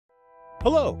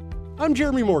Hello, I'm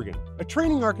Jeremy Morgan, a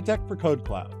training architect for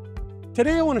KodeKloud.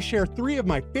 Today I want to share 3 of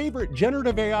my favorite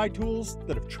generative AI tools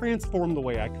that have transformed the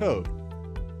way I code.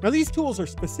 Now these tools are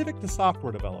specific to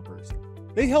software developers.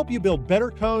 They help you build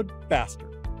better code faster.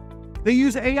 They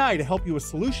use AI to help you with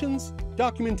solutions,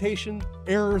 documentation,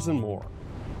 errors, and more.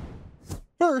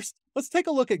 First, let's take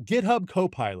a look at GitHub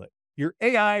Copilot, your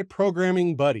AI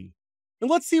programming buddy,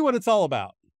 and let's see what it's all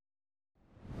about.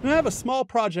 I have a small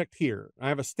project here. I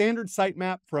have a standard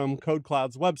sitemap from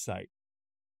KodeKloud's website.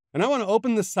 And I want to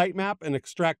open this sitemap and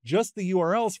extract just the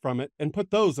URLs from it and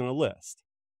put those in a list.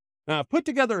 Now, I've put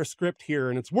together a script here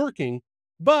and it's working,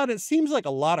 but it seems like a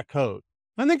lot of code.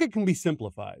 I think it can be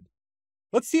simplified.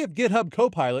 Let's see if GitHub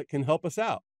Copilot can help us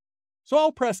out. So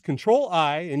I'll press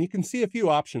Control-I and you can see a few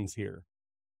options here: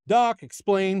 doc,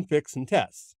 explain, fix, and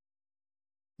test.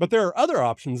 But there are other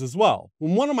options as well,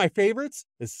 and one of my favorites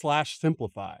is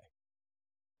 /simplify.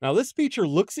 Now this feature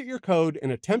looks at your code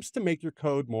and attempts to make your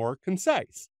code more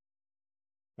concise.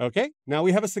 Okay, now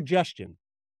we have a suggestion.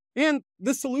 And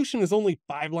this solution is only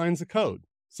 5 lines of code,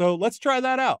 so let's try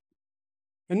that out.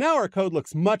 And now our code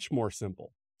looks much more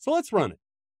simple, so let's run it.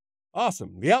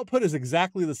 Awesome, the output is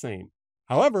exactly the same.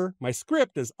 However, my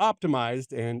script is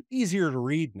optimized and easier to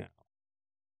read now.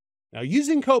 Now,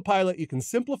 using Copilot, you can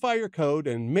simplify your code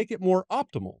and make it more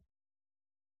optimal.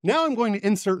 Now I'm going to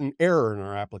insert an error in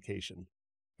our application.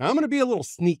 Now I'm going to be a little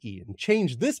sneaky and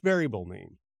change this variable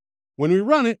name. When we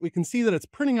run it, we can see that it's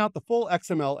printing out the full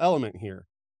XML element here.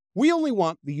 We only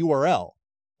want the URL.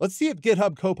 Let's see if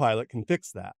GitHub Copilot can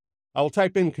fix that. I will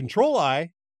type in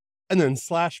Control-I and then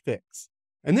 /fix.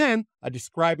 And then I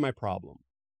describe my problem.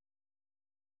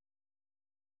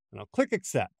 And I'll click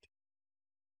Accept.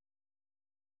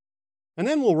 And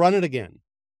then we'll run it again.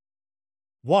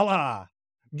 Voila!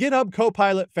 GitHub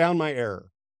Copilot found my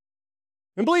error.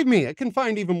 And believe me, it can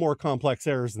find even more complex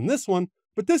errors than this one,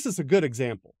 but this is a good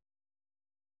example.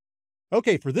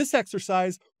 Okay, for this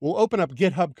exercise, we'll open up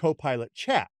GitHub Copilot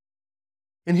Chat.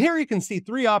 And here you can see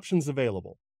 3 options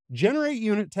available: generate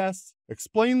unit tests,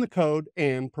 explain the code,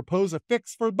 and propose a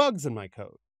fix for bugs in my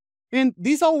code. And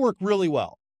these all work really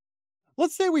well.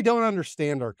 Let's say we don't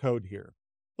understand our code here.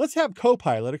 Let's have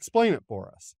Copilot explain it for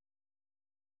us.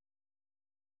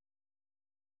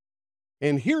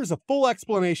 And here's a full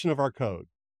explanation of our code.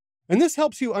 And this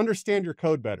helps you understand your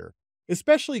code better,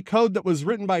 especially code that was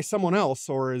written by someone else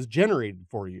or is generated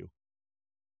for you.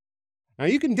 Now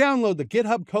you can download the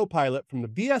GitHub Copilot from the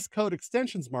VS Code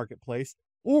Extensions Marketplace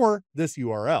or this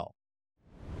URL.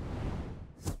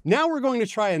 Now we're going to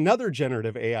try another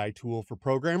generative AI tool for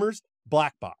programmers,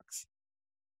 Blackbox.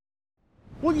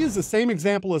 We'll use the same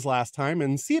example as last time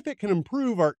and see if it can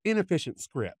improve our inefficient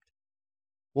script.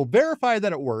 We'll verify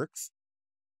that it works,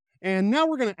 and now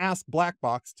we're going to ask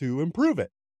Blackbox to improve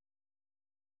it.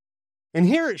 And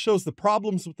here it shows the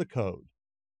problems with the code.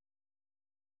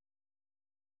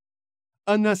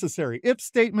 Unnecessary if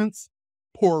statements,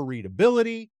 poor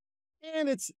readability, and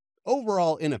it's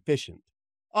overall inefficient.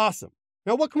 Awesome.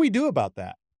 Now what can we do about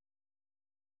that?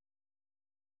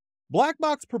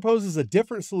 Blackbox proposes a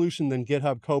different solution than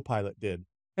GitHub Copilot did,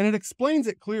 and it explains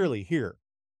it clearly here.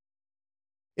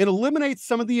 It eliminates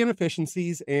some of the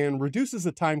inefficiencies and reduces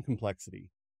the time complexity,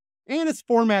 and it's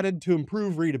formatted to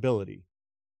improve readability.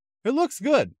 It looks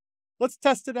good. Let's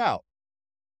test it out.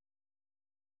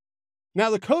 Now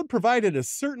the code provided is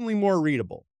certainly more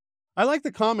readable. I like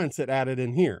the comments it added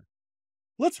in here.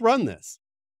 Let's run this.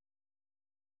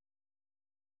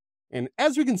 And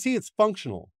as we can see, it's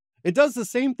functional. It does the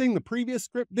same thing the previous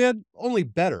script did, only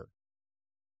better.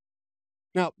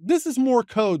 Now, this is more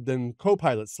code than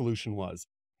Copilot's solution was.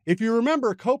 If you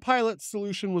remember, Copilot's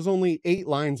solution was only 8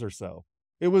 lines or so.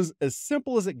 It was as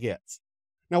simple as it gets.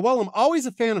 Now, while I'm always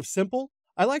a fan of simple,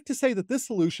 I like to say that this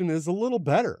solution is a little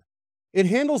better. It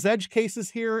handles edge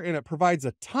cases here and it provides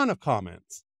a ton of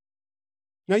comments.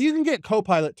 Now, you can get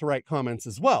Copilot to write comments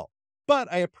as well, but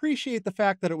I appreciate the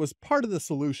fact that it was part of the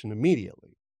solution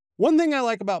immediately. One thing I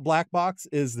like about Blackbox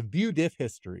is the view diff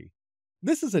history.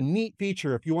 This is a neat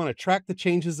feature if you want to track the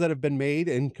changes that have been made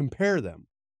and compare them.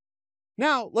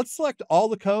 Now, let's select all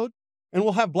the code, and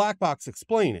we'll have Blackbox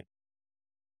explain it.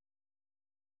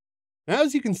 Now,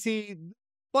 as you can see,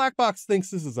 Blackbox thinks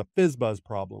this is a FizzBuzz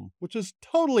problem, which is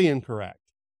totally incorrect.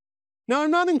 Now,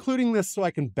 I'm not including this so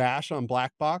I can bash on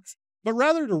Blackbox, but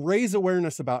rather to raise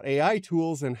awareness about AI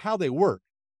tools and how they work.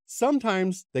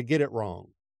 Sometimes they get it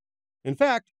wrong. In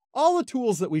fact, all the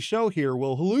tools that we show here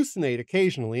will hallucinate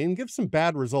occasionally and give some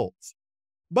bad results.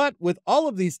 But with all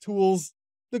of these tools,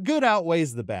 the good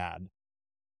outweighs the bad.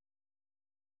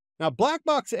 Now,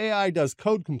 Blackbox AI does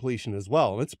code completion as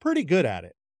well, and it's pretty good at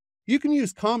it. You can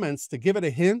use comments to give it a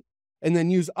hint, and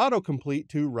then use autocomplete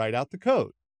to write out the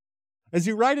code. As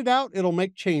you write it out, it'll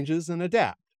make changes and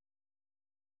adapt.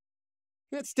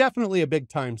 It's definitely a big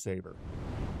time saver.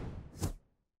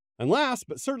 And last,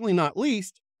 but certainly not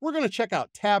least, we're going to check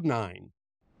out Tabnine.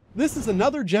 This is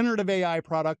another generative AI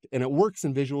product, and it works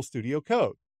in Visual Studio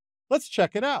Code. Let's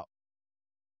check it out.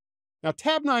 Now,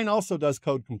 Tabnine also does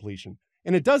code completion,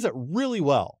 and it does it really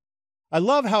well. I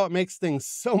love how it makes things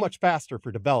so much faster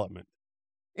for development.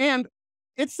 And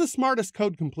it's the smartest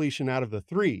code completion out of the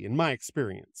three, in my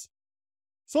experience.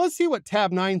 So let's see what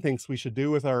Tabnine thinks we should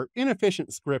do with our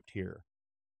inefficient script here.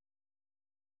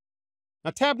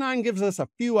 Now, Tabnine gives us a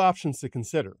few options to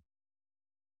consider.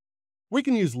 We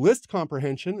can use list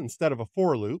comprehension instead of a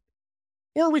for loop,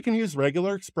 or we can use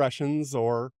regular expressions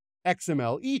or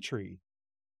XML tree.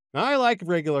 Now, I like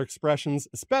regular expressions,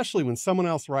 especially when someone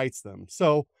else writes them,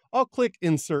 so I'll click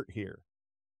Insert here.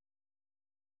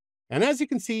 And as you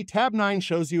can see, Tabnine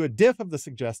shows you a diff of the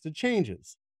suggested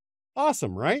changes.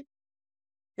 Awesome, right?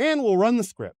 And we'll run the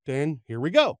script, and here we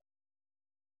go.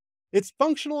 It's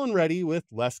functional and ready with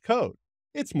less code.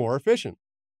 It's more efficient.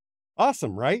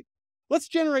 Awesome, right? Let's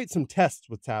generate some tests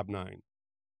with Tabnine.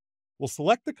 We'll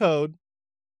select the code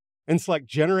and select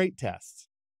Generate Tests.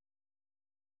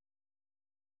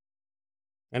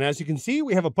 And as you can see,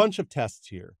 we have a bunch of tests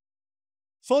here.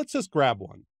 So let's just grab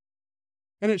one.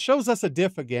 And it shows us a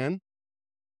diff again,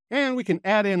 and we can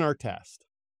add in our test.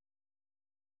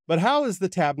 But how is the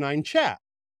Tabnine chat?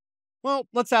 Well,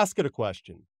 let's ask it a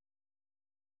question.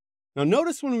 Now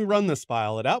notice when we run this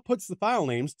file, it outputs the file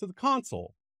names to the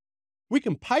console. We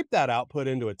can pipe that output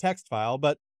into a text file,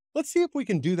 but let's see if we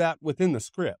can do that within the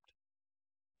script.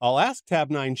 I'll ask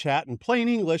Tabnine chat in plain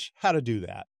English how to do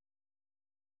that.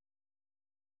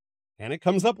 And it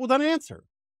comes up with an answer.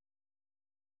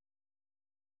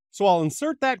 So I'll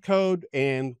insert that code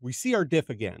and we see our diff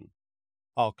again.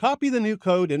 I'll copy the new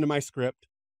code into my script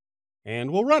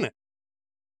and we'll run it.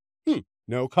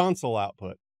 No console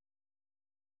output.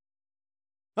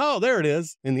 Oh, there it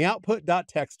is in the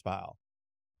output.txt file.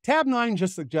 Tabnine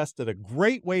just suggested a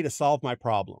great way to solve my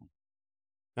problem.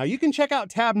 Now you can check out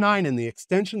Tabnine in the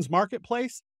extensions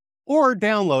marketplace or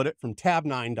download it from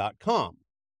tabnine.com.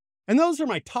 And those are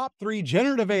my top 3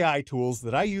 generative AI tools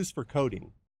that I use for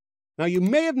coding. Now you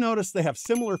may have noticed they have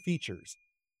similar features.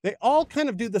 They all kind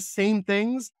of do the same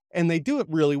things and they do it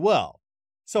really well.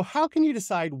 So how can you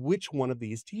decide which one of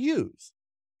these to use?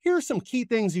 Here are some key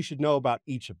things you should know about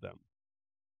each of them.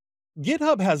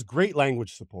 GitHub has great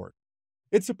language support.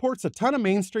 It supports a ton of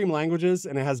mainstream languages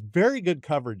and it has very good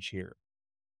coverage here.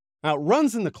 Now it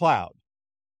runs in the cloud.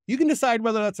 You can decide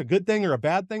whether that's a good thing or a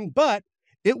bad thing, but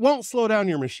it won't slow down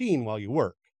your machine while you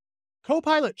work.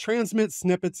 Copilot transmits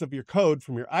snippets of your code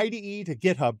from your IDE to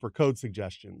GitHub for code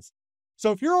suggestions.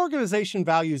 So if your organization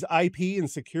values IP and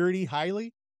security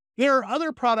highly, there are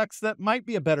other products that might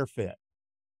be a better fit.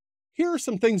 Here are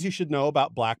some things you should know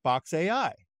about Blackbox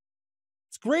AI.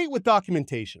 It's great with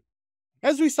documentation.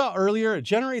 As we saw earlier, it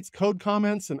generates code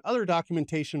comments and other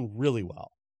documentation really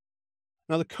well.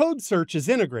 Now the code search is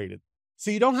integrated,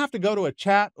 so you don't have to go to a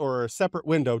chat or a separate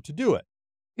window to do it.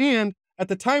 And at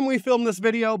the time we filmed this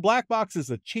video, Blackbox is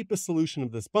the cheapest solution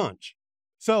of this bunch.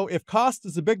 So if cost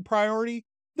is a big priority,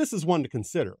 this is one to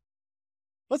consider.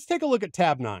 Let's take a look at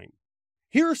Tabnine.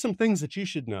 Here are some things that you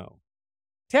should know.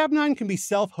 Tabnine can be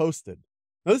self-hosted.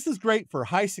 Now this is great for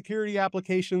high security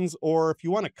applications or if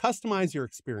you want to customize your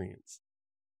experience.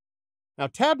 Now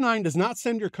Tabnine does not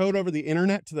send your code over the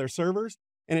internet to their servers,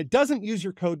 and it doesn't use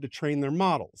your code to train their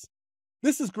models.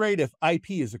 This is great if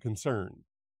IP is a concern.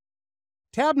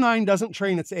 Tabnine doesn't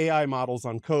train its AI models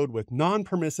on code with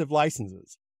non-permissive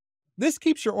licenses. This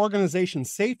keeps your organization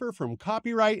safer from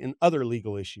copyright and other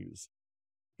legal issues.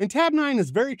 And Tabnine is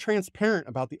very transparent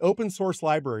about the open source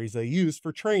libraries they use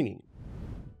for training.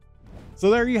 So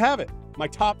there you have it, my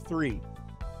top 3.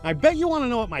 I bet you want to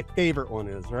know what my favorite one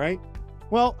is, right?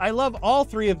 Well, I love all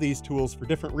 3 of these tools for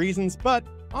different reasons, but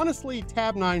honestly,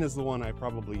 Tabnine is the one I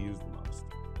probably use the most.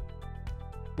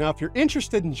 Now, if you're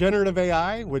interested in generative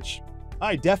AI, which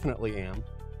I definitely am,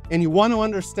 and you want to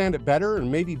understand it better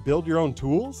and maybe build your own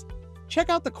tools, check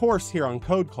out the course here on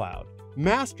KodeKloud,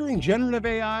 Mastering Generative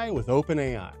AI with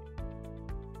OpenAI.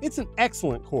 It's an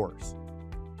excellent course.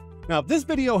 Now, if this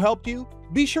video helped you,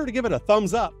 be sure to give it a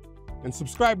thumbs up and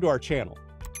subscribe to our channel.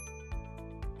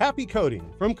 Happy coding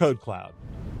from KodeKloud.